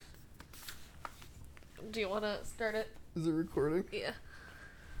Do you want to start it? Is it recording? Yeah.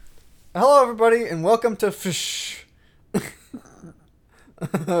 Hello, everybody, and welcome to Fish. With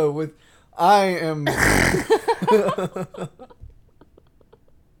I am. Do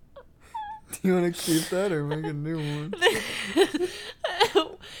you want to keep that or make a new one?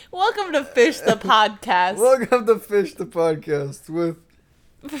 Welcome to Fish the Podcast. Welcome to Fish the Podcast with.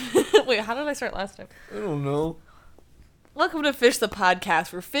 Wait, how did I start last time? I don't know. Welcome to Fish the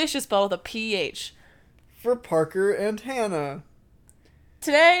Podcast, where fish is spelled with a PH. For Parker and Hannah.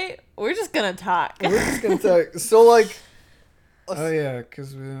 Today, we're just gonna talk. We're just gonna talk. So, like. Oh, yeah,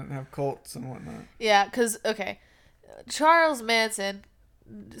 because we didn't have cults and whatnot. Yeah, because, okay. Charles Manson,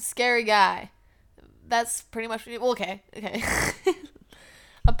 scary guy. That's pretty much. Well, okay.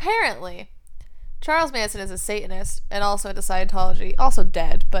 Apparently, Charles Manson is a Satanist and also into Scientology. Also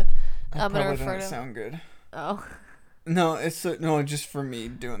dead, but I'm going to refer to him. Sound good. Oh. No, it's no, just for me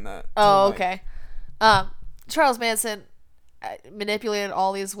doing that. Oh, okay. Charles Manson manipulated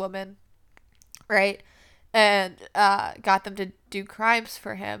all these women, right? And got them to do crimes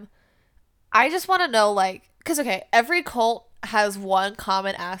for him. I just want to know, like, because, okay, every cult has one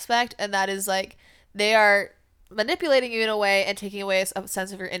common aspect, and that is, like, they are manipulating you in a way and taking away a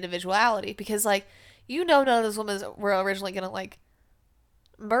sense of your individuality. Because, like, none of those women were originally going to, like,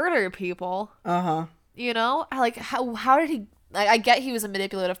 murder people. Uh-huh. You know? Like, how did he... Like, I get he was a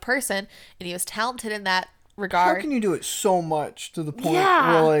manipulative person, and he was talented in that regard. How can you do it so much to the point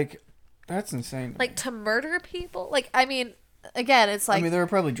Yeah. where, like, that's insane. Like, to murder people? Like, I mean, again, it's like... I mean, there were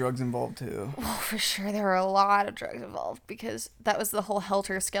probably drugs involved, too. Well, for sure, there were a lot of drugs involved, because that was the whole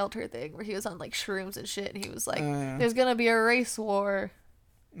helter-skelter thing, where he was on, like, shrooms and shit, and he was like, Yeah. there's gonna be a race war.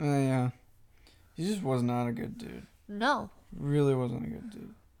 Yeah. He just was not a good dude. No. Really wasn't a good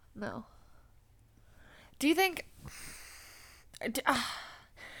dude. No. Do you think...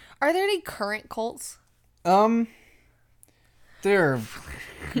 Are there any current cults? There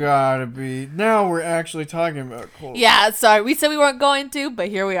gotta be. Now we're actually talking about cults. Yeah, sorry. We said we weren't going to, but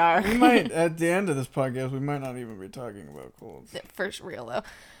here we are. We might, at the end of this podcast, we might not even be talking about cults. For real, though.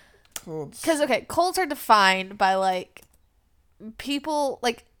 Cults. Because, okay, cults are defined by, like, people,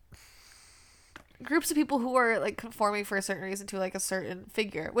 like, groups of people who are, like, conforming for a certain reason to, like, a certain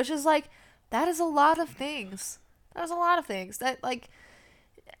figure. Which is, like, that is a lot of things. That is a lot of things. That, like,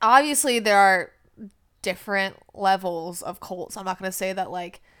 obviously there are different levels of cults. I'm not going to say that,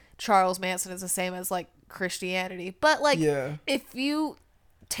 like, Charles Manson is the same as, like, Christianity. But, like, yeah. if you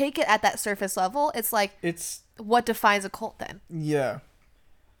take it at that surface level, it's, like, It's... what defines a cult then? Yeah.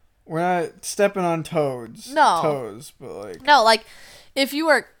 We're not stepping on toes, but, like... No, like, if you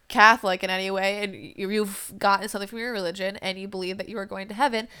are Catholic in any way and you've gotten something from your religion and you believe that you are going to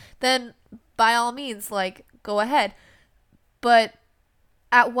heaven, then by all means, like, go ahead. But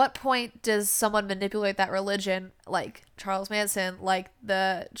at what point does someone manipulate that religion, like Charles Manson, like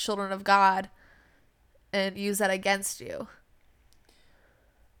the Children of God, and use that against you?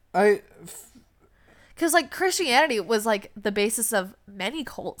 Because, like, Christianity was, like, the basis of many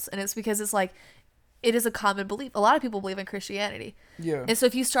cults, and it's because it's, like, it is a common belief. A lot of people believe in Christianity. Yeah. And so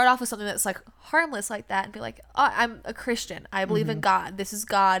if you start off with something that's, like, harmless like that and be like, oh, I'm a Christian. I believe in God. This is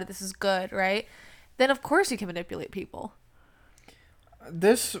God. This is good, right? Then, of course, you can manipulate people.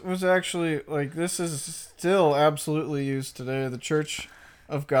 This was actually, like, this is still absolutely used today. The Church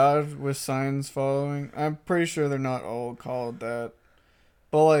of God with signs following. I'm pretty sure they're not all called that.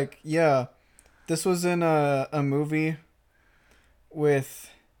 But, like, yeah. This was in a movie with...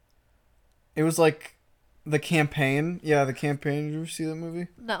 It was, like, The Campaign. Yeah, The Campaign. Did you ever see that movie?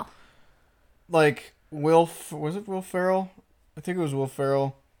 No. Like, was it Will Ferrell? I think it was Will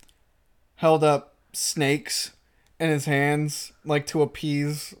Ferrell. Held up snakes in his hands, like, to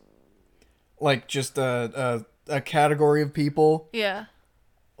appease, like, just a category of people. Yeah.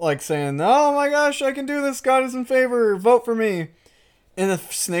 Like, saying, oh my gosh, I can do this, God is in favor, vote for me. And the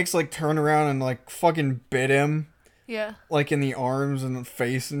snakes, like, turn around and, like, fucking bit him. Yeah. Like, in the arms and the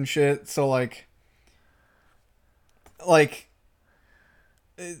face and shit. So, like,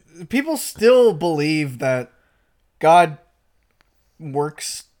 people still believe that God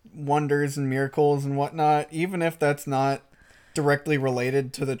works wonders and miracles and whatnot, even if that's not directly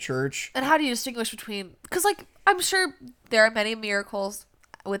related to the church. And how do you distinguish between... Because, like, I'm sure there are many miracles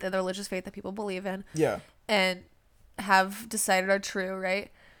within the religious faith that people believe in. Yeah. And have decided are true, right?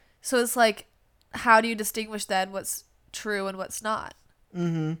 So it's like, how do you distinguish then what's true and what's not?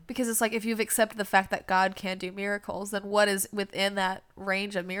 Mm-hmm. Because it's like, if you've accepted the fact that God can do miracles, then what is within that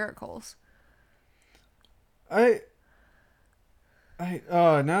range of miracles? Now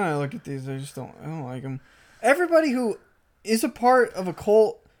I look at these, I don't like them. Everybody who is a part of a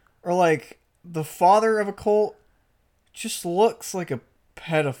cult or, like, the father of a cult just looks like a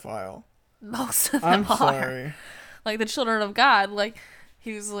pedophile. Most of them I'm are. sorry. Like the children of God, like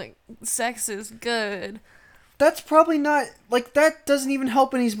he was like, sex is good. That's probably not, like, that doesn't even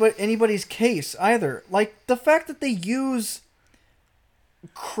help anybody's case either. Like, the fact that they use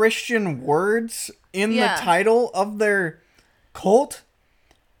Christian words in Yeah. the title of their cult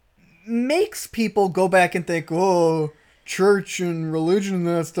makes people go back and think, oh, church and religion and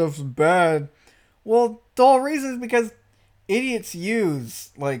that stuff's bad. Well, the whole reason is because idiots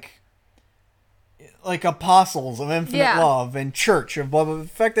use, like apostles of infinite Yeah. love and church of blah blah. The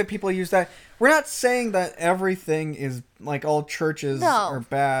fact that people use that, we're not saying that everything is like all churches No. are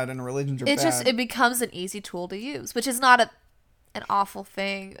bad and religions are It bad. just it becomes an easy tool to use, which is not an awful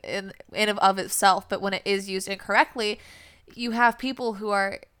thing in of itself, but when it is used incorrectly, you have people who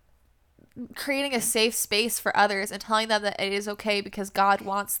are creating a safe space for others and telling them that it is okay because God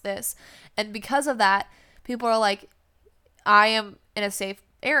wants this. And because of that, people are like, I am in a safe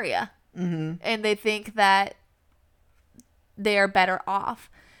area. Mm-hmm. And they think that they are better off.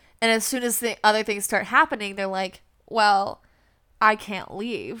 And as soon as the other things start happening, they're like, well, I can't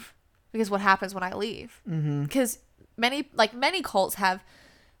leave because what happens when I leave? Mm-hmm. Because many cults have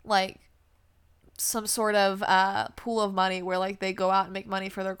like some sort of pool of money where like they go out and make money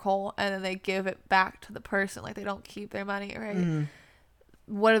for their cult and then they give it back to the person. Like they don't keep their money, right? Mm-hmm.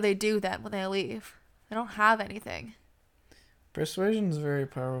 What do they do then when they leave? They don't have anything. Persuasion is very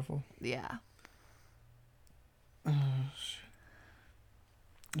powerful. Yeah. Oh, shit.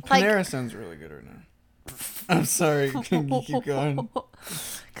 Like- Panera sounds really good right now. I'm sorry. Can you keep going?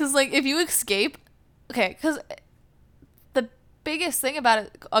 Because like if you escape, okay, because the biggest thing about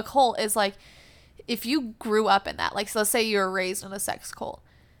a cult is like if you grew up in that, like so let's say you were raised in a sex cult,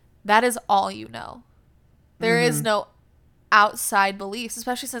 that is all you know. There is no outside beliefs,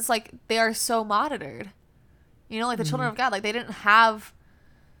 especially since like they are so monitored. You know, like the children of God, like they didn't have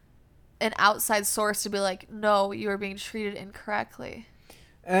an outside source to be like, no, you are being treated incorrectly.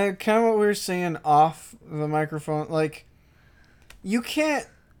 And kind of what we were saying off the microphone, like, you can't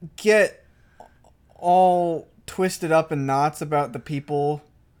get all twisted up in knots about the people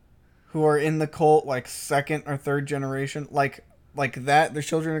who are in the cult, like second or third generation, like that, the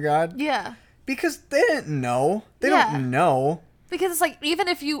children of God, Yeah. because they didn't know. They Yeah. don't know. Because it's like, even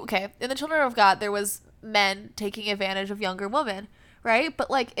if you, okay, in the Children of God, there was men taking advantage of younger women, right? But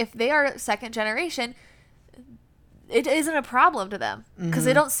like, if they are second generation, it isn't a problem to them because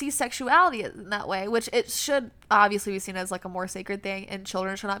they don't see sexuality in that way, which it should obviously be seen as like a more sacred thing, and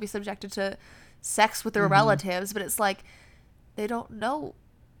children should not be subjected to sex with their relatives. But it's like they don't know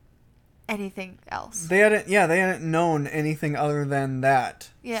anything else. They hadn't known anything other than that.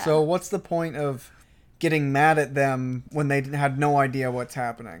 Yeah. So what's the point of getting mad at them when they had no idea what's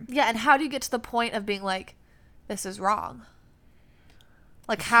happening? Yeah, and how do you get to the point of being like, this is wrong?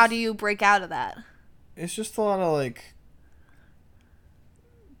 Like, how do you break out of that? It's just a lot of, like,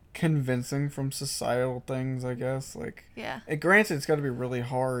 convincing from societal things, I guess. Like, Yeah. granted, it's got to be really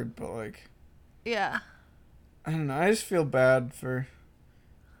hard, but, like, Yeah. I don't know. I just feel bad for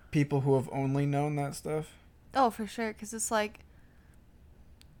people who have only known that stuff. Oh, for sure. Because it's like,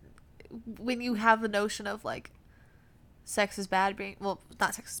 when you have the notion of, like, sex is bad being, well,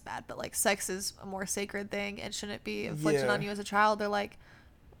 not sex is bad, but, like, sex is a more sacred thing and shouldn't be inflicted Yeah. on you as a child, they're like,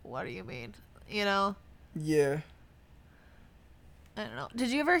 what do you mean? You know? Yeah. I don't know. Did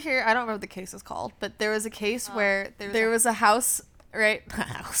you ever hear, I don't remember what the case is called, but there was a case where there was a house, right?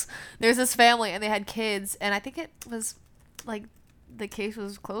 House. There's this family and they had kids, and I think it was like the case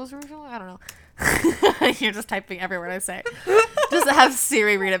was closed or something. I don't know. You're just typing every word I say. Just have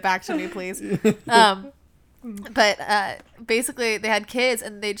Siri read it back to me, please. But basically they had kids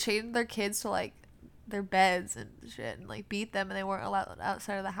and they chained their kids to like their beds and shit and like beat them, and they weren't allowed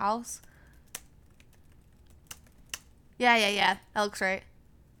outside of the house. Yeah. That looks right.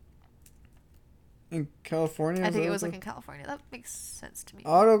 In California? I think it was like in California. That makes sense to me.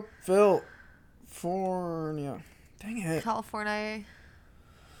 Autofill. California. Dang it. California.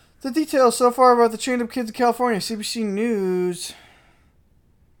 The details so far about the chained up kids in California. CBC News.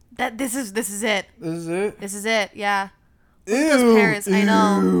 This is it. This is it? This is it. Yeah. Ew. Look at those parents. I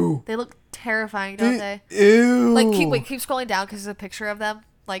know. Ew. They look terrifying, don't they? Ew. Like keep scrolling down because there's a picture of them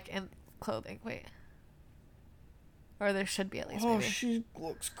like in clothing. Wait. Or there should be at least. Oh, Maybe. she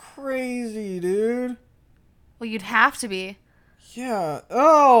looks crazy, dude. Well, you'd have to be. Yeah.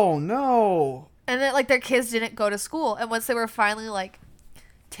 Oh, no. And then like their kids didn't go to school, and once they were finally like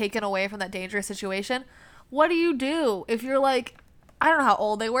taken away from that dangerous situation, what do you do if you're like, I don't know how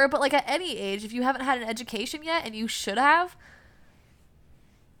old they were, but like at any age, if you haven't had an education yet and you should have,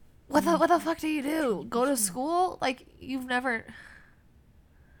 what the fuck do you do? Go to school? Like, you've never...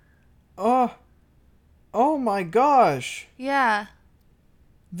 Oh my gosh. Yeah.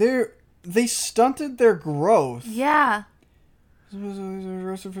 They stunted their growth. Yeah.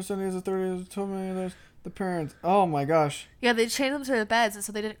 Arrested for Sunday as authorities told me the parents. Oh my gosh. Yeah, they chained them to their beds, and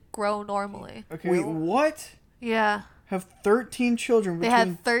so they didn't grow normally. Okay. Wait, what? Yeah. Have 13 children. They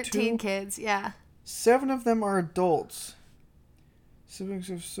had 13 kids, yeah. 7 of them are adults. Siblings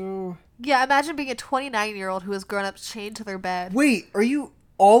are so... Yeah, imagine being a 29-year-old who has grown up chained to their bed. Wait, are you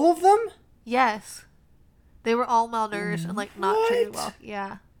all of them? Yes. They were all malnourished and, like, not treated well.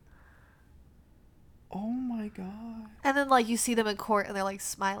 Yeah. Oh my god. And then, like, you see them in court and they're, like,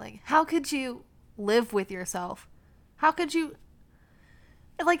 smiling. How could you live with yourself? How could you...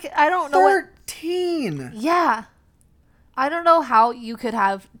 Like, I don't know 13! Yeah. I don't know how you could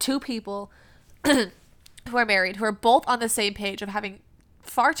have 2 people who are married, who are both on the same page of having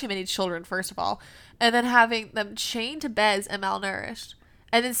far too many children, first of all, and then having them chained to beds and malnourished,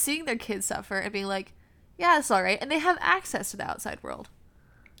 and then seeing their kids suffer and being like, yeah, it's all right, and they have access to the outside world.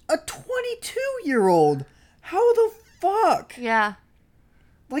 A 22-year-old? How the fuck? Yeah.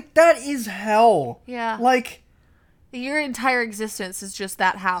 Like, that is hell. Yeah. Like... Your entire existence is just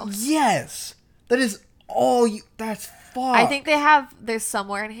that house. Yes. That is all you... That's fuck. I think there's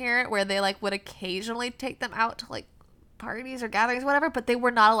somewhere in here where they, like, would occasionally take them out to, like, parties or gatherings or whatever, but they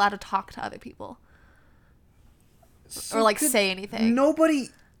were not allowed to talk to other people. So or, like, say anything. Nobody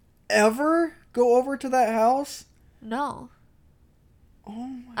ever go over to that house? No. Oh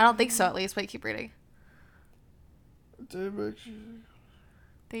my I don't think so, at least. Wait, keep reading. God.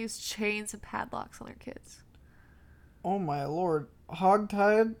 They use chains and padlocks on their kids. Oh my lord.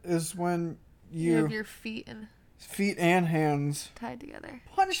 Hogtied is when You have your feet and hands tied together.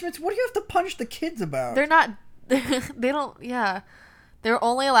 Punishments? What do you have to punish the kids about? They're not... They don't... Yeah. They're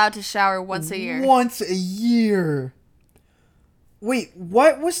only allowed to shower once a year. Once a year. Wait,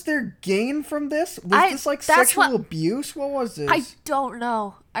 what was their gain from this? Was this like sexual abuse? What was this? I don't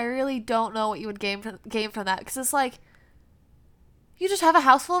know. I really don't know what you would gain from that. Because it's like... You just have a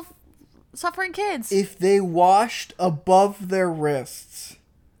house full of suffering kids. If they washed above their wrists,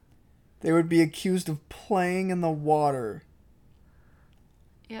 they would be accused of playing in the water.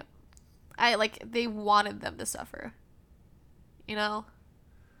 Yep. They wanted them to suffer. You know?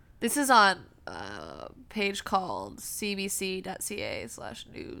 This is on a page called cbc.ca/news,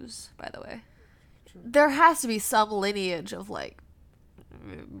 by the way. True. There has to be some lineage of, like,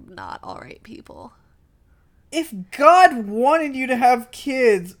 not alright people. If God wanted you to have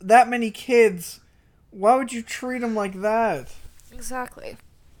kids, that many kids, why would you treat them like that? Exactly.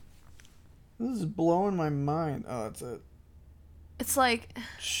 This is blowing my mind. Oh, that's it. It's like...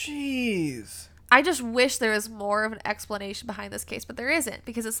 Jeez. I just wish there was more of an explanation behind this case, but there isn't.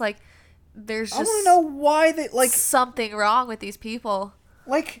 Because it's like, there's just... I want to know why they, like... Something wrong with these people.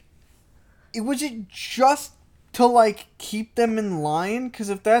 Like, was it just to, like, keep them in line? Because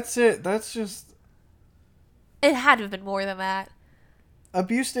if that's it, that's just... It had to have been more than that.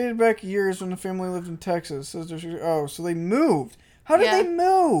 Abuse dated back years when the family lived in Texas. So they moved. How did they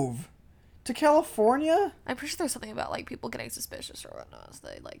move? To California? I'm pretty sure there's something about, like, people getting suspicious or whatnot, so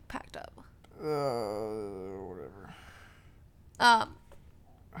they, like, packed up. Whatever.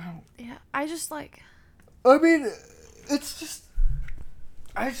 Yeah, I just, like... I mean, it's just...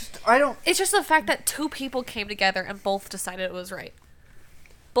 I don't... It's just the fact that 2 people came together and both decided it was right.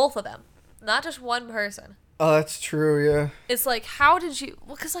 Both of them. Not just one person. Oh, that's true, yeah. It's like, how did you...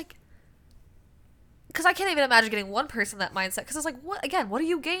 Well, because I can't even imagine getting one person that mindset. Because it's like, what are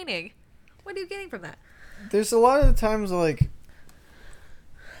you gaining? What are you getting from that? There's a lot of the times, like...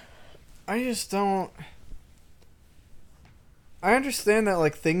 I just don't... I understand that,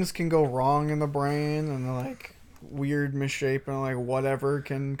 like, things can go wrong in the brain and, like, weird misshapen, like, whatever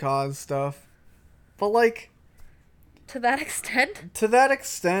can cause stuff. But, like... To that extent? To that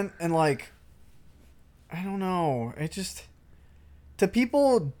extent, and, like... I don't know. It just... To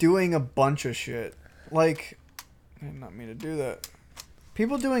people doing a bunch of shit. Like... I did not mean to do that.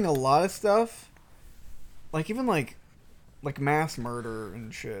 People doing a lot of stuff. Like, even, like mass murder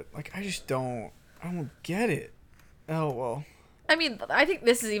and shit. Like, I just don't... I don't get it. Oh, well. I mean, I think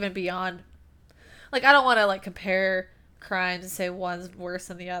this is even beyond... Like, I don't want to, like, compare crimes and say one's worse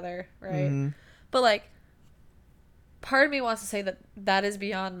than the other, right? Mm-hmm. But, like... Part of me wants to say that that is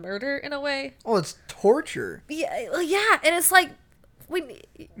beyond murder in a way. Oh, it's torture. Yeah, and it's like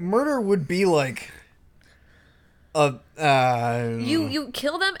murder would be like you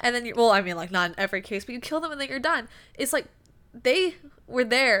kill them and then I mean, like, not in every case, but you kill them and then you're done. It's like they were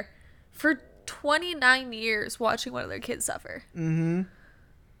there for 29 years watching one of their kids suffer. Mm-hmm.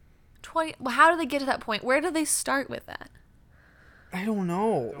 20. Well, how do they get to that point? Where do they start with that? I don't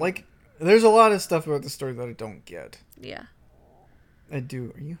know. Like, there's a lot of stuff about the story that I don't get. Yeah. I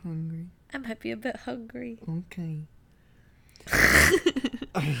do. Are you hungry? I might be a bit hungry. Okay.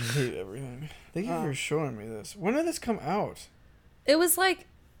 I hate everything. Thank you for showing me this. When did this come out? It was like,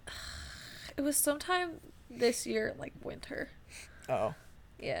 it was sometime this year, like winter. Oh.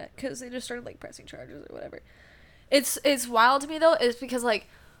 Yeah, because they just started like pressing charges or whatever. It's wild to me though, is because like,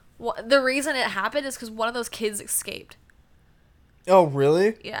 the reason it happened is because one of those kids escaped. Oh,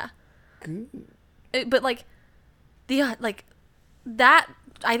 really? Yeah. Good. But like, like that,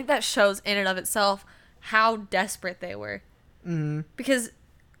 I think that shows in and of itself how desperate they were. Mm-hmm. Because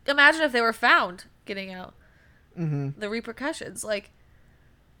imagine if they were found getting out. Mm-hmm. The repercussions, like,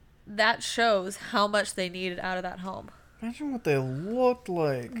 that shows how much they needed out of that home. Imagine what they looked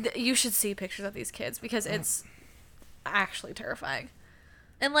like. You should see pictures of these kids because it's actually terrifying.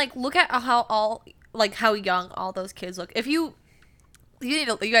 And like, look at how young all those kids look. If you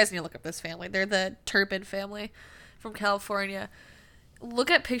guys need to look up this family. They're the Turpin family from California. Look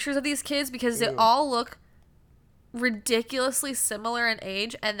at pictures of these kids because they all look ridiculously similar in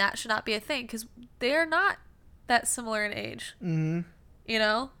age, and that should not be a thing because they are not that similar in age. Mm-hmm. You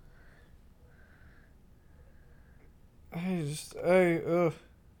know?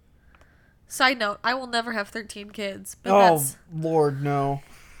 Side note, I will never have 13 kids. But Lord, no.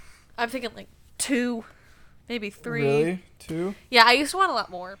 I'm thinking like 2, maybe 3. Really? 2? Yeah, I used to want a lot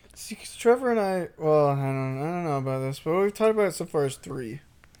more. See, 'cause Trevor and I don't know about this, but what we've talked about it so far is 3.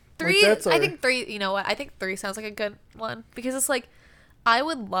 3, like, I think 3, you know what? I think 3 sounds like a good one because it's like, I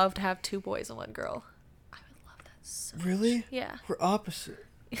would love to have 2 boys and 1 girl. I would love that so Really? much. Yeah. We're opposite.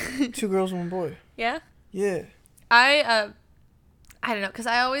 2 girls and 1 boy. Yeah? Yeah. I don't know, because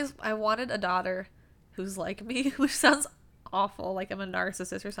I wanted a daughter who's like me, which sounds awful, like I'm a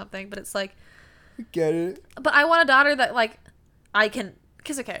narcissist or something, but it's like, I get it. but I want a daughter that, like, I can,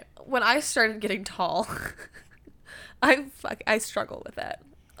 because, okay, when I started getting tall, I struggle with that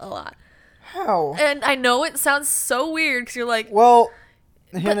a lot. How? And I know it sounds so weird, because you're like, Well,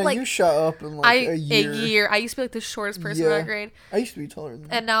 Hannah, like, you shot up in like a year. I used to be like the shortest person in my grade. I used to be taller than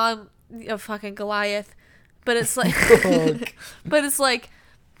that. And now I'm a fucking Goliath. But it's like, but it's like,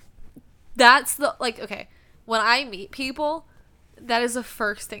 that's the, like, okay, when I meet people, that is the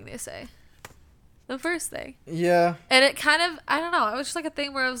first thing they say. The first thing. Yeah. And it kind of, I don't know, it was just like a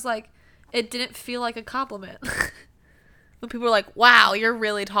thing where it was like, it didn't feel like a compliment. When people were like, wow, you're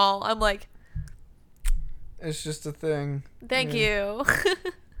really tall. I'm like, It's just a thing. thank you.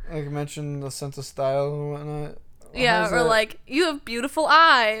 Like I mentioned, the sense of style and whatnot. Yeah, or like, you have beautiful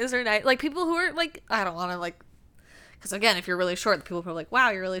eyes, or like people who are like, I don't want to like, because again, if you're really short, the people are like,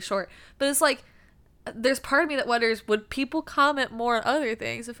 wow, you're really short. But it's like, there's part of me that wonders, would people comment more on other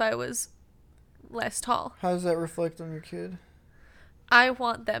things if I was less tall? How does that reflect on your kid? I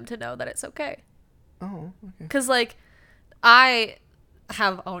want them to know that it's okay. Oh, okay. Because like, I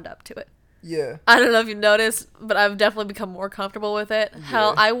have owned up to it. Yeah. I don't know if you've noticed, but I've definitely become more comfortable with it. Yeah.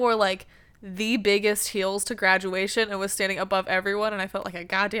 Hell, I wore like the biggest heels to graduation and was standing above everyone, and I felt like a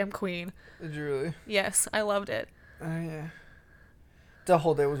goddamn queen. Did you really? Yes, I loved it. Oh, yeah. The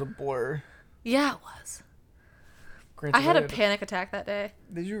whole day was a blur. Yeah, it was. Granted, I had a panic attack that day.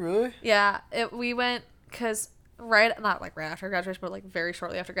 Did you really? Yeah, we went, because not like right after graduation, but like very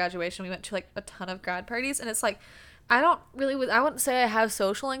shortly after graduation, we went to like a ton of grad parties, and it's like, I wouldn't say I have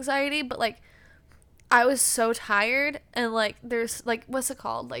social anxiety, but like, I was so tired, and like, there's like, what's it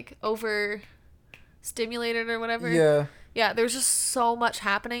called? Like, overstimulated or whatever. Yeah. Yeah, there was just so much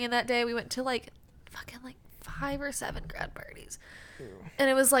happening in that day. We went to like, fucking like 5 or 7 grad parties. Ew. And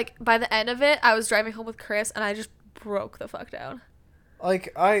it was like, by the end of it, I was driving home with Chris, and I just broke the fuck down.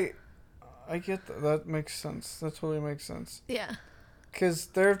 Like, I get that. That makes sense. That totally makes sense. Yeah. Because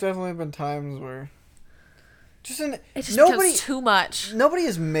there have definitely been times where it just becomes too much. Nobody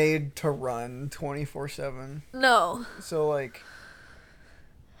is made to run 24/7. No. So, like,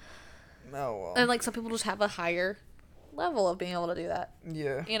 oh, well. And like, some people just have a higher level of being able to do that.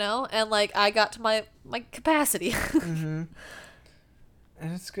 Yeah. You know? And like, I got to my capacity. Mm-hmm.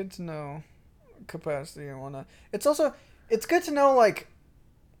 And it's good to know capacity and whatnot. It's good to know, like,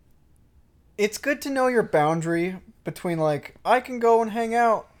 it's good to know your boundary between, like, I can go and hang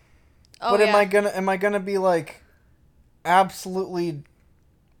out. Oh, but yeah. am I gonna be, like, absolutely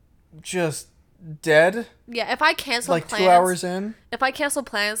just dead? Yeah, if I cancel like plans, 2 hours in? If I cancel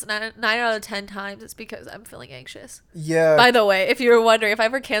plans 9 out of 10 times, it's because I'm feeling anxious. Yeah. By the way, if you were wondering, if I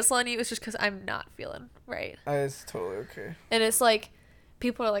ever cancel on you, it's just because I'm not feeling right. It's totally okay. And it's like,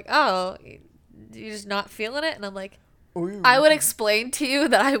 people are like, oh, you're just not feeling it? And I'm like, Ooh. I would explain to you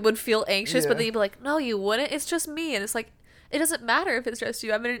that I would feel anxious, but Yeah. then you'd be like, no, you wouldn't. It's just me. And it's like, it doesn't matter if it's just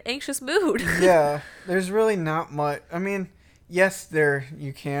you. I'm in an anxious mood. Yeah, there's really not much. I mean, yes, there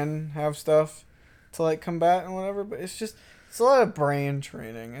you can have stuff to like combat and whatever, but it's a lot of brain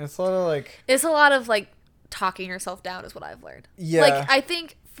training. It's a lot of like It's a lot of like talking yourself down, is what I've learned. yeah, Like, I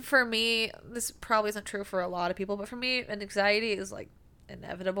think for me, this probably isn't true for a lot of people, but for me, an anxiety is like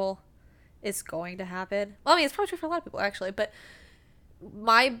inevitable. It's going to happen. Well, I mean, it's probably true for a lot of people, actually, but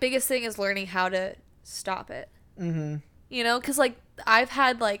my biggest thing is learning how to stop it. mm-hmm, You know, because like I've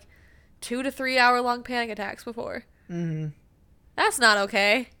had like 2 to 3 hour long panic attacks before. mm-hmm, That's not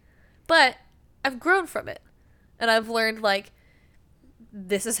okay. But I've grown from it. And I've learned like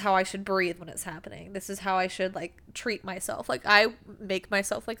this is how I should breathe when it's happening. This is how I should like treat myself. Like I make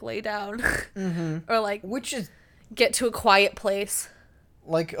myself like lay down mm-hmm. or like Which is get to a quiet place.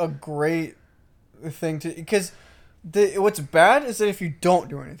 like a great thing to because what's bad is that if you don't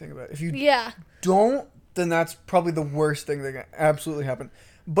do anything about it, if you Yeah. don't, then that's probably the worst thing that can absolutely happen.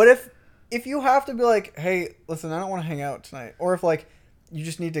 But if you have to be like, hey, listen, I don't want to hang out tonight, or if like you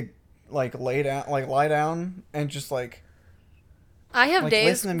just need to like lie down and just like I have like days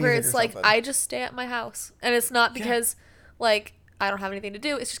listen to where music it's or like something. I just stay at my house. And it's not Yeah. because like I don't have anything to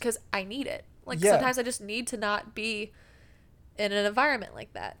do. It's just because I need it. Like Yeah. sometimes I just need to not be in an environment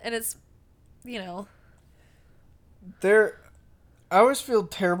like that. And it's, you know, There, I always feel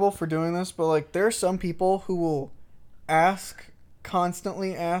terrible for doing this, but like there are some people who will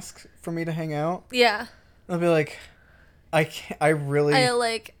constantly ask for me to hang out. yeah. I'll be like, I can't. I really. I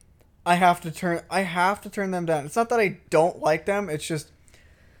like I have to turn them down. It's not that I don't like them. It's just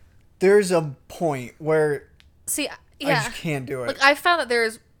there's a point where see I yeah. just can't do it. Like I found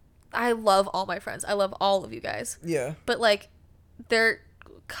that I love all my friends. I love all of you guys. Yeah. But like there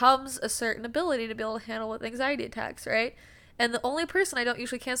comes a certain ability to be able to handle with anxiety attacks, right? And the only person I don't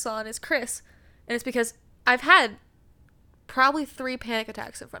usually cancel on is Chris. And it's because I've had probably 3 panic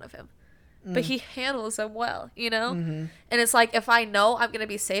attacks in front of him. But he handles them well, you know? Mm-hmm. And it's like if I know I'm going to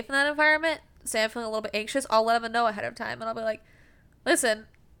be safe in that environment, say I'm feeling a little bit anxious, I'll let him know ahead of time and I'll be like, "Listen,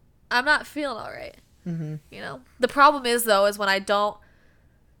 I'm not feeling all right." Mm-hmm. You know? The problem is though is when I don't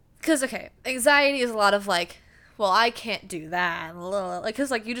cuz okay, anxiety is a lot of like, well, I can't do that. Like cuz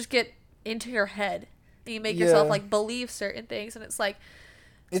like you just get into your head and you make yourself Yeah. like believe certain things and it's like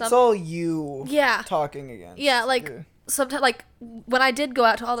It's all you yeah. talking against. Yeah, like sometimes like when I did go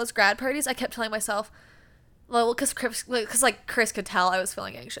out to all those grad parties, I kept telling myself, well, because like Chris could tell I was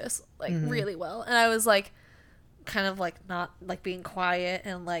feeling anxious like really well, and I was like, kind of like not like being quiet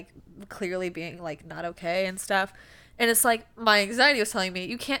and like clearly being like not okay and stuff, and it's like my anxiety was telling me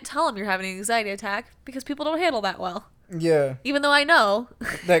you can't tell him you're having an anxiety attack because people don't handle that well, Yeah. even though I know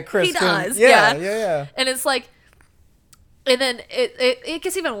That Chris he can- does, Yeah, yeah. yeah, yeah. And it's like, and then it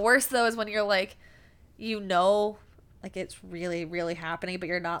gets even worse though is when you're like, you know, like it's really, really happening, but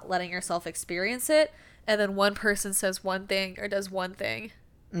you're not letting yourself experience it. And then one person says one thing or does one thing,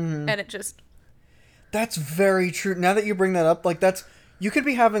 Mm-hmm. and it just, That's very true. Now that you bring that up, like that's you could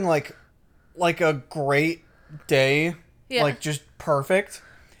be having like a great day, yeah, like just perfect,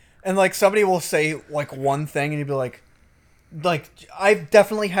 and like somebody will say like one thing, and you'd be like I've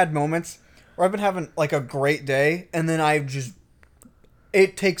definitely had moments where I've been having like a great day, and then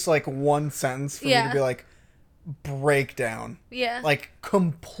it takes like one sentence for me Yeah. to be like break down, yeah, like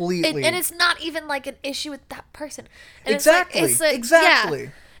completely. and it's not even like an issue with that person. And Exactly. It's like, Exactly. yeah.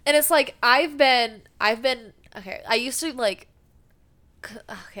 And it's like I've been okay. I used to like,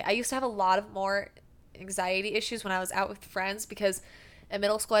 okay, I used to have a lot of more anxiety issues when I was out with friends because in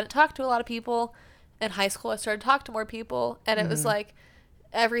middle school I didn't talk to a lot of people. In high school I started to talk to more people, and it was like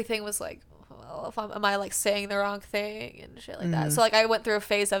everything was like, well, am I like saying the wrong thing and shit like that. So like I went through a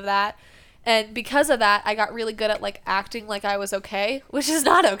phase of that. And because of that, I got really good at like acting like I was okay, which is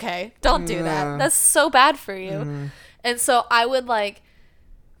not okay. Don't do that. That's so bad for you. And so I would like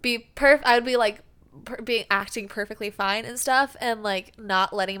I would be like being acting perfectly fine and stuff, and like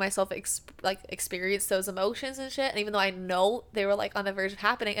not letting myself experience those emotions and shit. And even though I know they were like on the verge of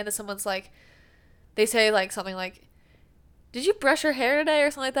happening, and then someone's like, they say like something like, "Did you brush your hair today?"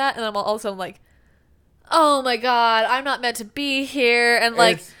 or something like that, and I'm also like, "Oh my god, I'm not meant to be here," and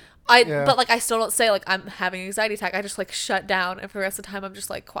like. Yeah. But like I still don't say like I'm having an anxiety attack. I just like shut down, and for the rest of the time I'm just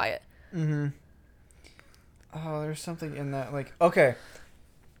like quiet. Mm-hmm. Oh, there's something in that. Like, okay,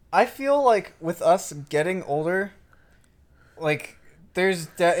 I feel like with us getting older, like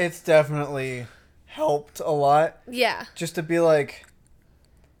it's definitely helped a lot. Yeah. Just to be like,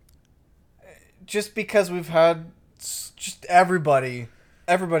 just because we've had just everybody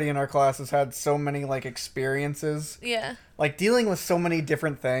everybody in our class has had so many like experiences, Yeah. like dealing with so many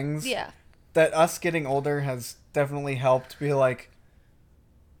different things. Yeah. That us getting older has definitely helped be like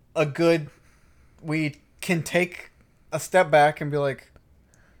a good. We can take a step back and be like,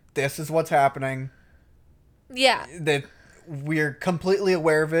 this is what's happening. Yeah. That we're completely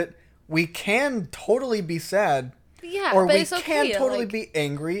aware of it. We can totally be sad. Yeah. Or but we it's okay, can totally like, be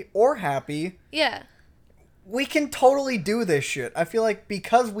angry or happy. Yeah. We can totally do this shit. I feel like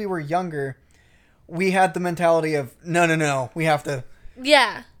because we were younger, we had the mentality of, no, we have to...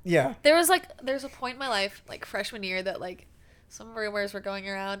 Yeah. Yeah. There's a point in my life, like freshman year, that like some rumors were going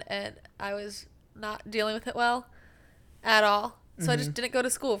around and I was not dealing with it well at all. So I just didn't go to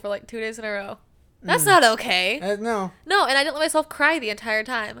school for like 2 days in a row. That's not okay. No. No, and I didn't let myself cry the entire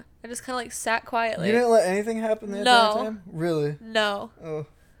time. I just kind of like sat quietly. You didn't let anything happen the No. entire time? Really? No. Oh.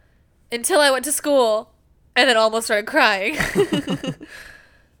 Until I went to school and then almost started crying.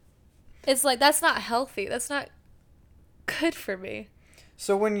 It's like, that's not healthy. That's not good for me.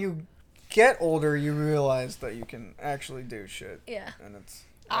 So when you get older, you realize that you can actually do shit. Yeah. And it's...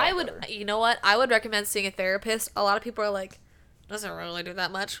 I would, you know what? I would recommend seeing a therapist. A lot of people are like, doesn't really do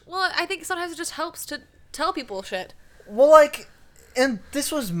that much. Well, I think sometimes it just helps to tell people shit. Well, like, and this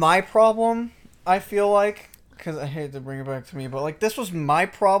was my problem, I feel like, because I hate to bring it back to me, but, like, this was my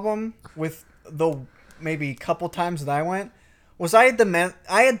problem with the maybe couple times that I went, was I had the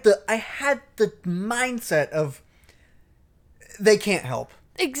mindset of they can't help.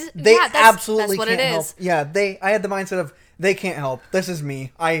 They absolutely that's what can't it help. is. Yeah, I had the mindset of they can't help. This is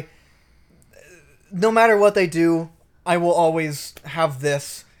me. No matter what they do, I will always have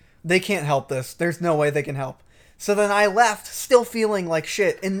this. They can't help this. There's no way they can help. So then I left still feeling like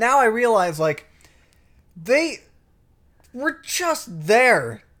shit. And now I realize, like, they were just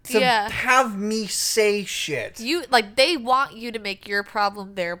there to have me say shit. They want you to make your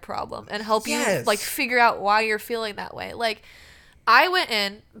problem their problem and help you, like, figure out why you're feeling that way. Like, I went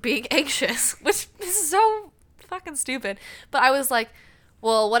in being anxious, which is so fucking stupid. But I was like,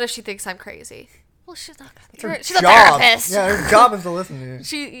 well, what if she thinks I'm crazy? Well, she's not gonna. She's a therapist. Yeah, her job is to listen to you.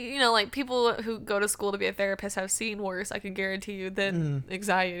 She, like, people who go to school to be a therapist have seen worse, I can guarantee you, than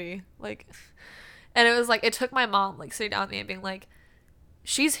anxiety. Like, and it was like, it took my mom, like, sitting down with me and being like,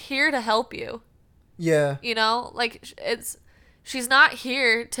 she's here to help you. Yeah. You know? Like, she's not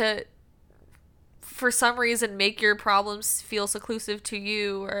here to, for some reason, make your problems feel seclusive to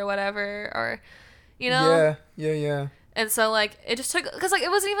you or whatever, or, you know? Yeah. And so, like, it just took, because, like,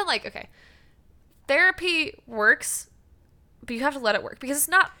 it wasn't even like, okay, therapy works, but you have to let it work, because it's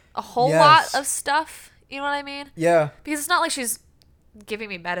not a whole lot of stuff, you know what I mean? Yeah. Because it's not like she's giving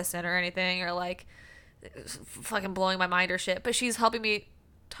me medicine or anything, or, like, fucking blowing my mind or shit, but she's helping me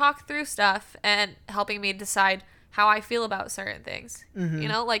talk through stuff and helping me decide how I feel about certain things. You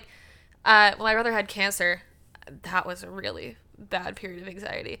know, like, when my brother had cancer, that was a really bad period of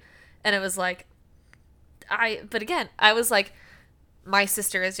anxiety. And it was like, but again, I was like, my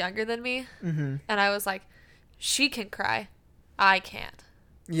sister is younger than me. And I was like, she can cry. I can't.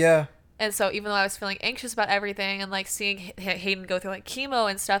 Yeah. And so even though I was feeling anxious about everything and, like, seeing Hayden go through, like, chemo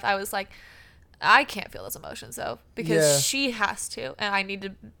and stuff, I was like, I can't feel those emotions, though, because she has to, and I need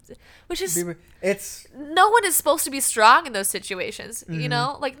to, which is, no one is supposed to be strong in those situations, you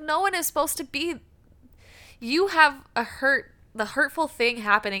know? Like, no one is supposed to be, you have the hurtful thing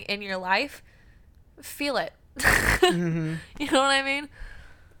happening in your life, feel it. You know what I mean?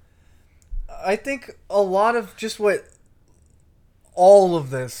 I think a lot of just what all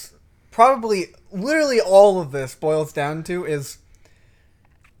of this, probably literally all of this boils down to is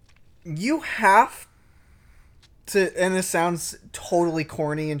you have to, and this sounds totally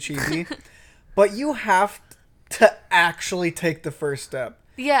corny and cheesy, but you have to actually take the first step.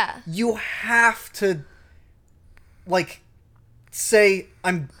 Yeah. You have to, like, say,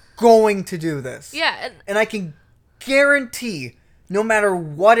 I'm going to do this. Yeah. And I can guarantee, no matter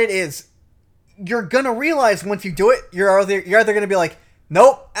what it is, you're going to realize once you do it, you're either going to be like,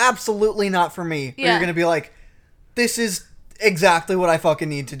 nope, absolutely not for me. Yeah. Or you're going to be like, this is exactly what I fucking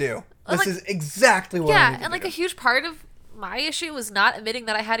need to do. This is exactly what I need to do. Yeah, and, like, a huge part of my issue was not admitting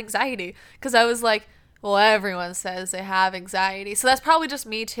that I had anxiety, because I was like, well, everyone says they have anxiety, so that's probably just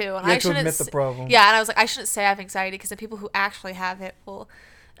me too. And you I have to shouldn't admit the problem. Yeah, and I was like, I shouldn't say I have anxiety, because the people who actually have it will.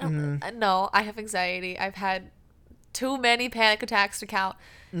 No, I have anxiety. I've had too many panic attacks to count.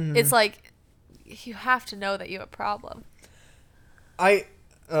 It's like, you have to know that you have a problem. That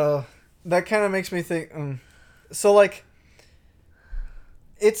kind of makes me think. So, like,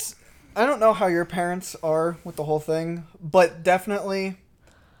 I don't know how your parents are with the whole thing, but definitely,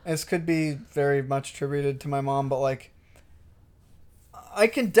 this could be very much attributed to my mom, but, like, I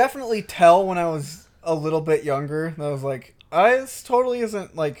can definitely tell when I was a little bit younger that I was like, this totally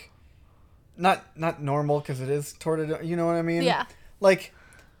isn't like not normal because it is toward, you know what I mean? Yeah. Like,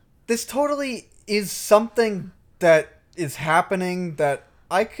 this totally is something that is happening that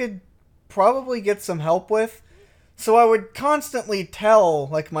I could probably get some help with. So I would constantly tell,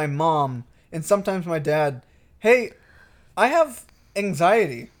 like, my mom and sometimes my dad, hey, I have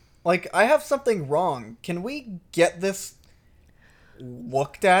anxiety. Like, I have something wrong. Can we get this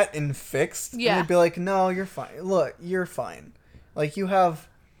looked at and fixed? Yeah. And they'd be like, no, you're fine. Look, you're fine. Like, you have...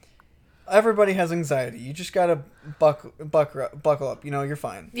 Everybody has anxiety. You just gotta buckle up. You know, you're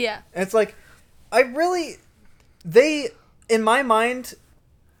fine. Yeah. And it's like, I really... They, in my mind,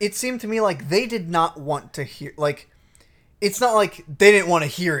 it seemed to me like they did not want to hear... Like, it's not like they didn't want to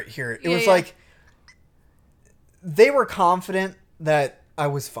hear it. It was like... They were confident that I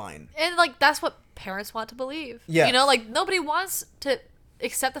was fine. And, like, that's what parents want to believe. Yeah. You know, like, nobody wants to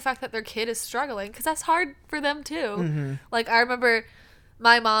accept the fact that their kid is struggling, because that's hard for them, too. Mm-hmm. Like, I remember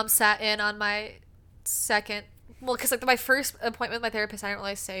my mom sat in on my second... Well, because, like, my first appointment with my therapist, I didn't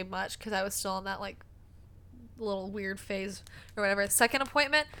really say much, because I was still in that, like, little weird phase or whatever. Second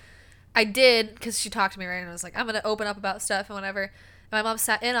appointment, I did, because she talked to me, right, and I was like, I'm going to open up about stuff and whatever. And my mom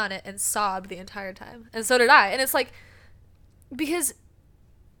sat in on it and sobbed the entire time. And so did I. And it's like... Because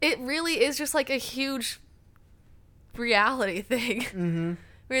it really is just, like, a huge reality thing. Mm-hmm.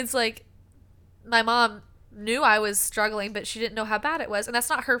 Where it's like, my mom knew I was struggling, but she didn't know how bad it was. And that's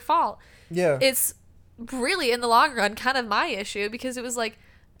not her fault. Yeah. It's really, in the long run, kind of my issue. Because it was like,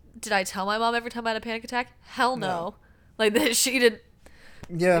 did I tell my mom every time I had a panic attack? Hell no. Like, that she didn't...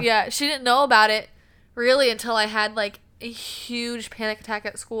 Yeah, she didn't know about it, really, until I had, like, a huge panic attack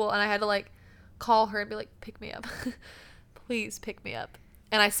at school. And I had to, like, call her and be like, pick me up. Please pick me up.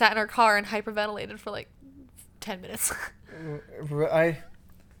 And I sat in her car and hyperventilated for like 10 minutes. I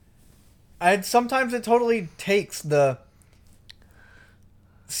sometimes it totally takes the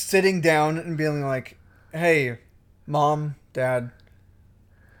sitting down and being like, hey, mom, dad,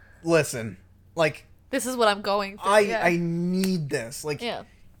 listen, like, this is what I'm going through. I need this. Like, yeah.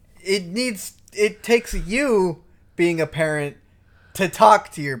 it takes you being a parent to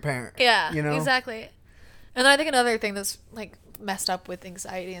talk to your parent. Yeah, you know? Exactly. And then I think another thing that's, like, messed up with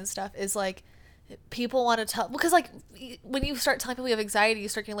anxiety and stuff is, like, people want to tell... Because, like, when you start telling people you have anxiety, you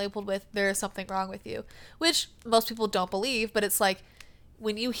start getting labeled with, there is something wrong with you. Which most people don't believe, but it's like,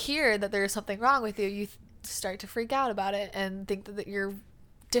 when you hear that there is something wrong with you, you start to freak out about it and think that you're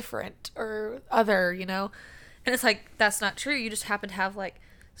different or other, you know? And it's like, that's not true. You just happen to have, like,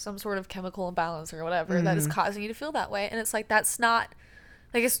 some sort of chemical imbalance or whatever that is causing you to feel that way. And it's like, that's not...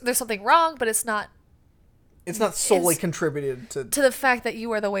 Like, there's something wrong, but it's not... It's not solely contributed to the fact that you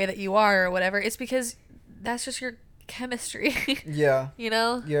are the way that you are or whatever. It's because that's just your chemistry. Yeah. You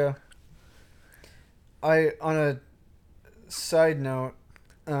know? Yeah. On a side note,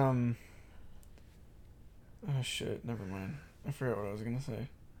 oh shit, never mind. I forgot what I was gonna say.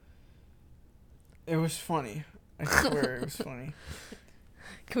 It was funny. I swear it was funny.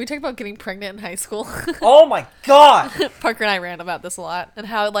 Can we talk about getting pregnant in high school? Oh my god! Parker and I ran about this a lot. And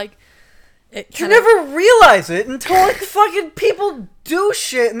how, like... You never realize it until, like, fucking people do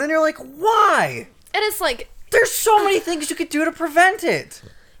shit, and then you're like, why? And it's like... There's so many things you could do to prevent it.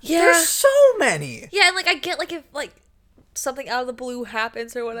 Yeah. There's so many. Yeah, and, like, I get, like, if, like, something out of the blue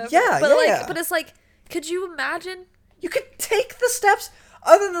happens or whatever. Yeah, but, yeah. Like, but it's like, could you imagine? You could take the steps,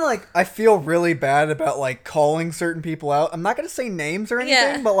 other than, like, I feel really bad about, like, calling certain people out. I'm not going to say names or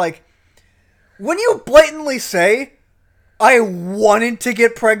anything, but, like, when you blatantly say, I wanted to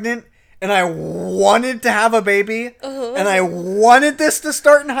get pregnant, and I wanted to have a baby, and I wanted this to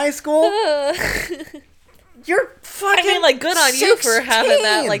start in high school, you're fucking 16. Like, good on you for having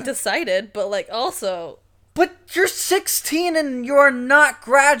that, like, decided, but, like, also... But you're 16 and you're not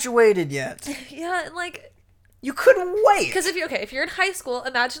graduated yet. Yeah, and, like... You couldn't wait. Because if you're in high school,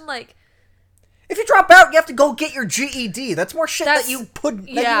 imagine, like... If you drop out, you have to go get your GED. That's more shit that you would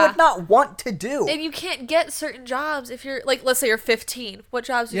not want to do. And you can't get certain jobs if you're, like, let's say you're 15. What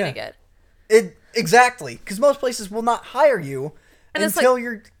jobs are you going to get? Exactly, because most places will not hire you until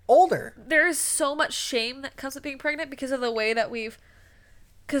you're older. There is so much shame that comes with being pregnant because of the way that we've...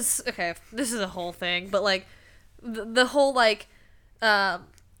 Because, okay, this is a whole thing, but, like, the whole, like,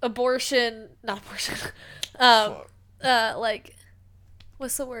 abortion... Not abortion. Like,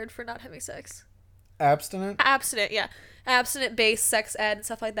 what's the word for not having sex? Abstinent? Abstinent, yeah. Abstinent-based sex ed and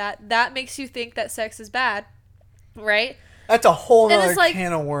stuff like that. That makes you think that sex is bad, right? That's a whole other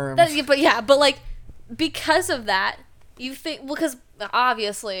can of worms. But like, because of that, you think... Well, because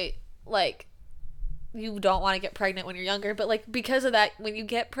obviously, like, you don't want to get pregnant when you're younger, but like because of that, when you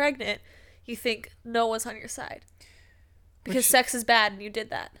get pregnant, you think no one's on your side because sex is bad and you did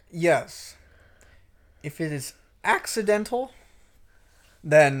that. Yes. If it is accidental,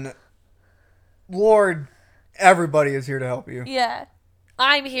 then Lord, everybody is here to help you. Yeah.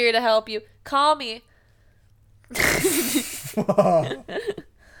 I'm here to help you. Call me.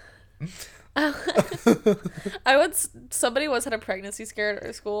 Somebody once had a pregnancy scare at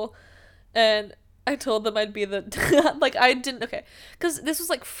our school, and I told them I'd be the like I didn't because this was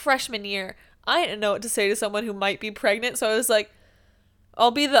like freshman year. I didn't know what to say to someone who might be pregnant, so I was like,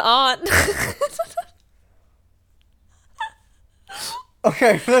 I'll be the aunt.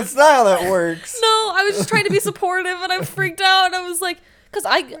 Okay, that's not how that works. No, I was just trying to be supportive, and I freaked out, and I was like, because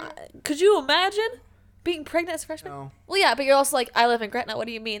could you imagine being pregnant as a freshman? No. Well, yeah, but you're also like, I live in Gretna. What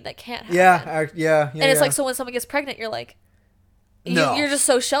do you mean that can't happen? Yeah. And it's like, so when someone gets pregnant, you're like, you're just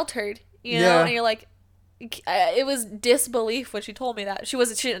so sheltered, you know? And you're like, it was disbelief when she told me that. She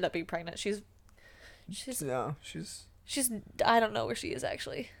ended up being pregnant. She's I don't know where she is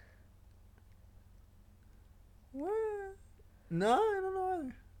actually. What? No, I don't know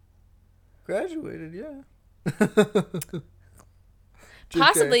either. Graduated, yeah.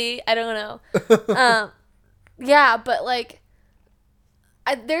 Possibly, I don't know. Yeah, but like,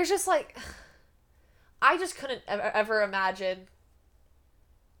 there's just like, I just couldn't ever imagine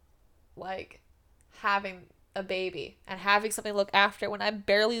like having a baby and having something to look after when I'm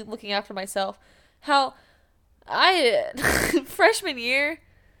barely looking after myself. How freshman year,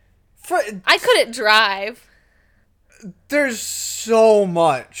 I couldn't drive. There's so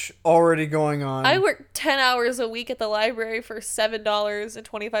much already going on. I worked 10 hours a week at the library for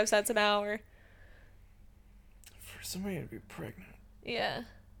 $7.25 an hour. For somebody to be pregnant. Yeah.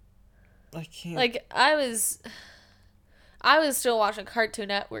 I can't. Like, I was still watching Cartoon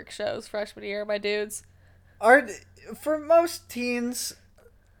Network shows freshman year, my dudes. For most teens,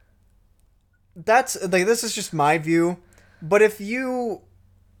 that's, like, this is just my view, but if you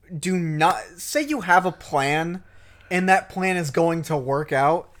do not, say you have a plan, and that plan is going to work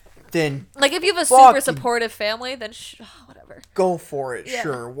out, then like if you have a super supportive family, then whatever. Go for it, yeah.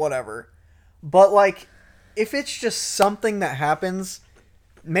 Sure, whatever. But like, if it's just something that happens,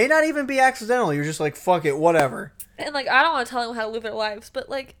 may not even be accidental. You're just like, fuck it, whatever. And like, I don't want to tell them how to live their lives, but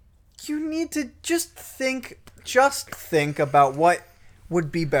like, you need to just think about what would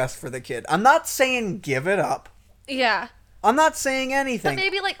be best for the kid. I'm not saying give it up. Yeah. I'm not saying anything. But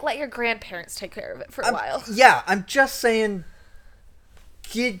maybe, like, let your grandparents take care of it for a while. Yeah, I'm just saying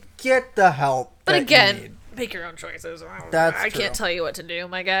get the help. But again, make your own choices. I can't tell you what to do,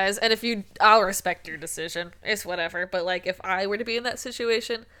 my guys. And I'll respect your decision. It's whatever. But, like, if I were to be in that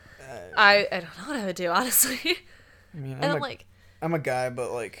situation, I don't know what I would do, honestly. I mean, I'm a guy,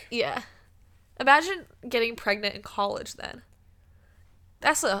 but, like... Yeah. Imagine getting pregnant in college, then.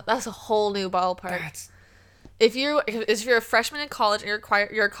 That's a whole new ballpark. If you're a freshman in college and your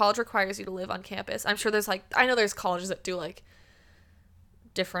college requires you to live on campus, I'm sure I know there's colleges that do like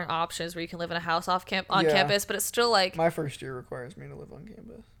different options where you can live in a house on campus, but it's still like my first year requires me to live on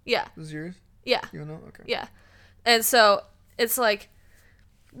campus. Yeah. Is yours? Yeah. You know? Okay. Yeah. And so it's like,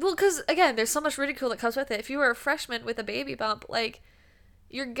 well, because again, there's so much ridicule that comes with it. If you were a freshman with a baby bump, like,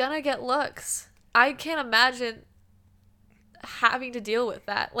 you're gonna get looks. I can't imagine having to deal with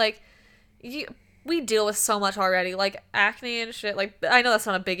that. Like, we deal with so much already, like acne and shit. Like, I know that's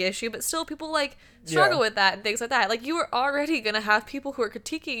not a big issue, but still people like struggle with that and things like that. Like, you are already gonna have people who are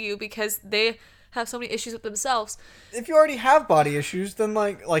critiquing you because they have so many issues with themselves. If you already have body issues, then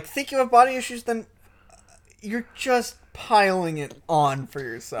like think you have body issues, then you're just piling it on for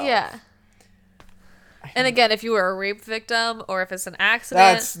yourself. Yeah. And again, if you were a rape victim or if it's an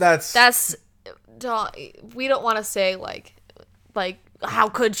accident, we don't want to say like how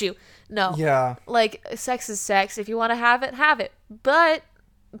could you? No. Yeah. Like, sex is sex. If you want to have it, have it. But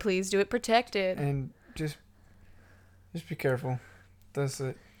please do it protected. And just be careful. That's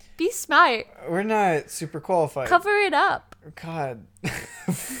it. Be smart. We're not super qualified. Cover it up. God.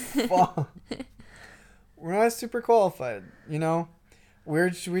 We're not super qualified, you know? We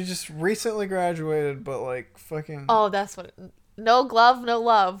just recently graduated, but like fucking... Oh, that's what... No glove, no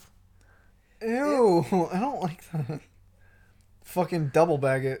love. Ew. I don't like that. Fucking double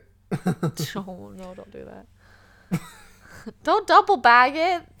bag it. Oh, no, don't do that. Don't double bag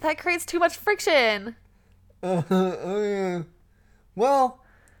it. That creates too much friction. Oh, yeah. Well,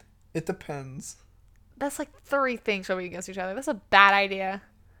 it depends. That's like 3 things rubbing against each other. That's a bad idea.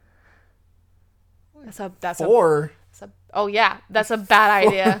 Oh, yeah. That's a bad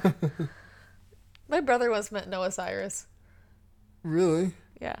idea. My brother once met Noah Cyrus. Really?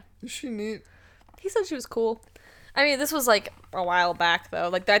 Yeah. Is she neat? He said she was cool. I mean, this was like a while back though.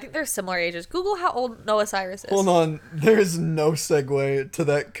 Like I think they're similar ages. Google how old Noah Cyrus is. Hold on, there is no segue to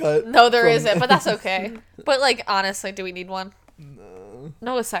that cut. No, there isn't, but that's okay. But like honestly, do we need one? No.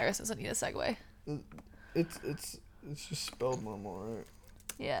 Noah Cyrus doesn't need a segue. It's just spelled normal, right?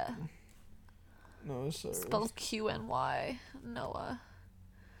 Yeah. No, sorry. Spelled QNY. Noah.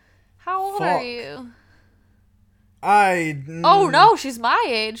 How old Fuck. are you? Oh no, she's my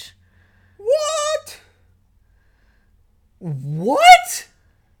age. What? What?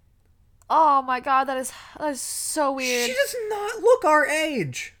 Oh my god, that is so weird. She does not look our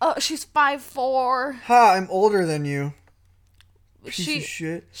age. Oh, she's 5'4". Ha, I'm older than you. Piece of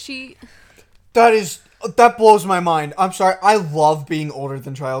shit. She. That blows my mind. I'm sorry. I love being older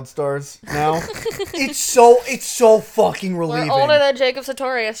than child stars now. it's so fucking relieving. We're older than Jacob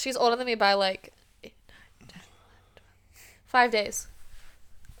Sartorius. She's older than me by like 8, 9, 10, 5 days.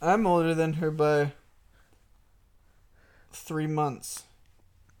 I'm older than her by 3 months.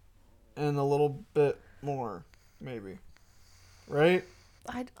 And a little bit more, maybe. Right?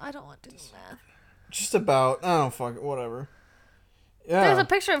 I don't want to do math. Just about. I don't fuck it. Whatever. Yeah. There's a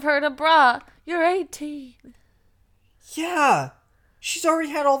picture of her in a bra. You're 18. Yeah. She's already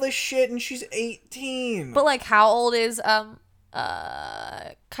had all this shit and she's 18. But like, how old is Kylie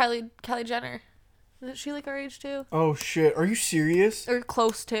Jenner? Isn't she like our age too? Oh shit. Are you serious? Or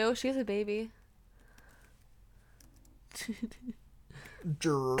close to? She has a baby.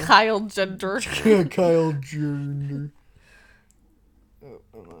 Kyle Jenner. Kyle Jenner. Oh,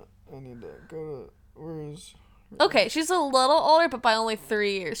 I'm not. I need to go to. Where is. Okay, she's a little older, but by only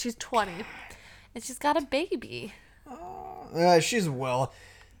 3 years. She's 20. And she's got a baby. Yeah, she's well.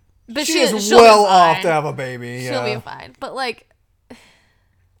 But she is she'll well be off fine. to have a baby. She'll Yeah. be fine. But like.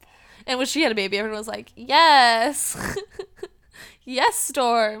 And when she had a baby, everyone was like, yes. Yes,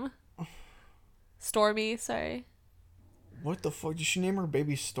 Storm. Stormy, sorry. What the fuck? Did she name her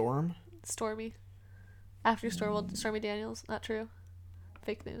baby Storm? Stormy. After Stormy Daniels. Not true.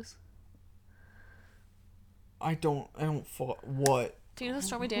 Fake news. I don't what? Do you know who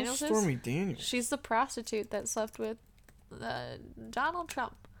Stormy Who's Daniels is? Stormy Daniels. She's the prostitute that slept with Donald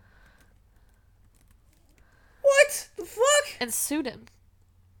Trump. What the fuck? And sued him.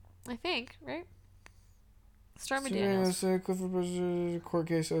 I think, right? Stormy Daniels. Clifford court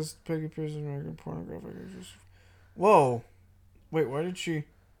case says Peggy Pearson American pornographic. Whoa. Wait, why did she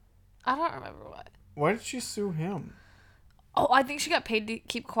Why did she sue him? Oh, I think she got paid to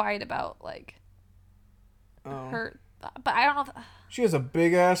keep quiet about like her, but I don't know if, She has a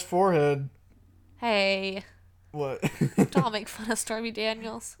big ass forehead. hey, What? don't make fun of Stormy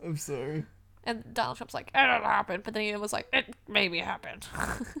Daniels. I'm sorry. And Donald Trump's like, it didn't happen, but then he was like, it maybe happened.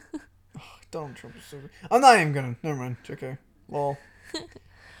 Donald Trump is so good. I'm not even gonna. Never mind. Okay. Lol.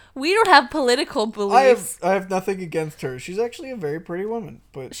 We don't have political beliefs. I have nothing against her. She's actually a very pretty woman,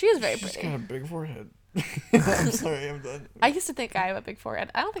 but She is very she's pretty. got a big forehead. I'm sorry. I'm done. I used to think I have a big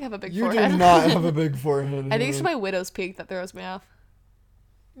forehead. I don't think I have a big You forehead. do not have a big forehead. I think it's my widow's peak that throws me off.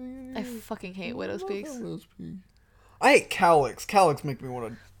 I fucking hate widow's peaks. I hate cowlicks. Cowlicks make me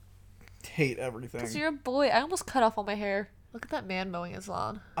want to hate everything. Because you're a boy. I almost cut off all my hair. Look at that man mowing his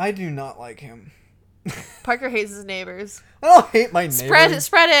lawn. I do not like him. Parker hates his neighbors. I don't hate my neighbors.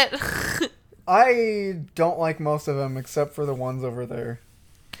 Spread it. I don't like most of them except for the ones over there.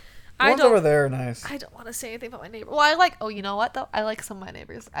 The I ones don't. over there are nice. I don't want to say anything about my neighbor. Well, I like. Oh, you know what though? I like some of my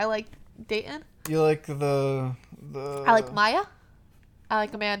neighbors. I like Dayton. You like the. I like Maya. I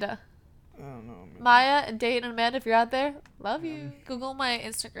like Amanda. I don't know. Man. Maya and Dayton and Amanda, if you're out there, love you. Google my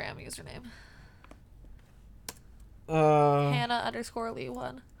Instagram username.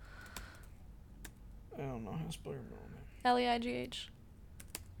 Hannah_Lee1. I don't know how to spell your middle name. Leigh.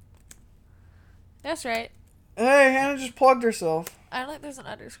 That's right. Hey, Hannah just plugged herself. I don't think there's an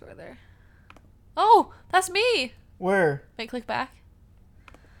underscore there. Oh, that's me. Where? Wait, click back.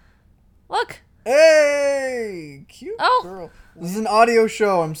 Look. Hey, cute Oh. girl. This is an audio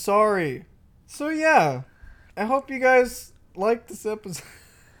show. I'm sorry. So yeah, I hope you guys liked this episode.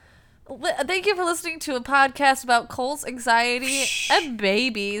 Thank you for listening to a podcast about colds, anxiety, and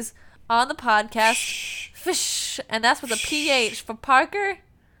babies on the podcast. Fish. And that's with a PH for Parker.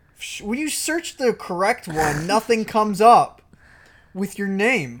 When you search the correct one, nothing comes up with your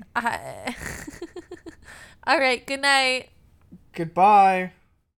name. All right. Good night. Goodbye.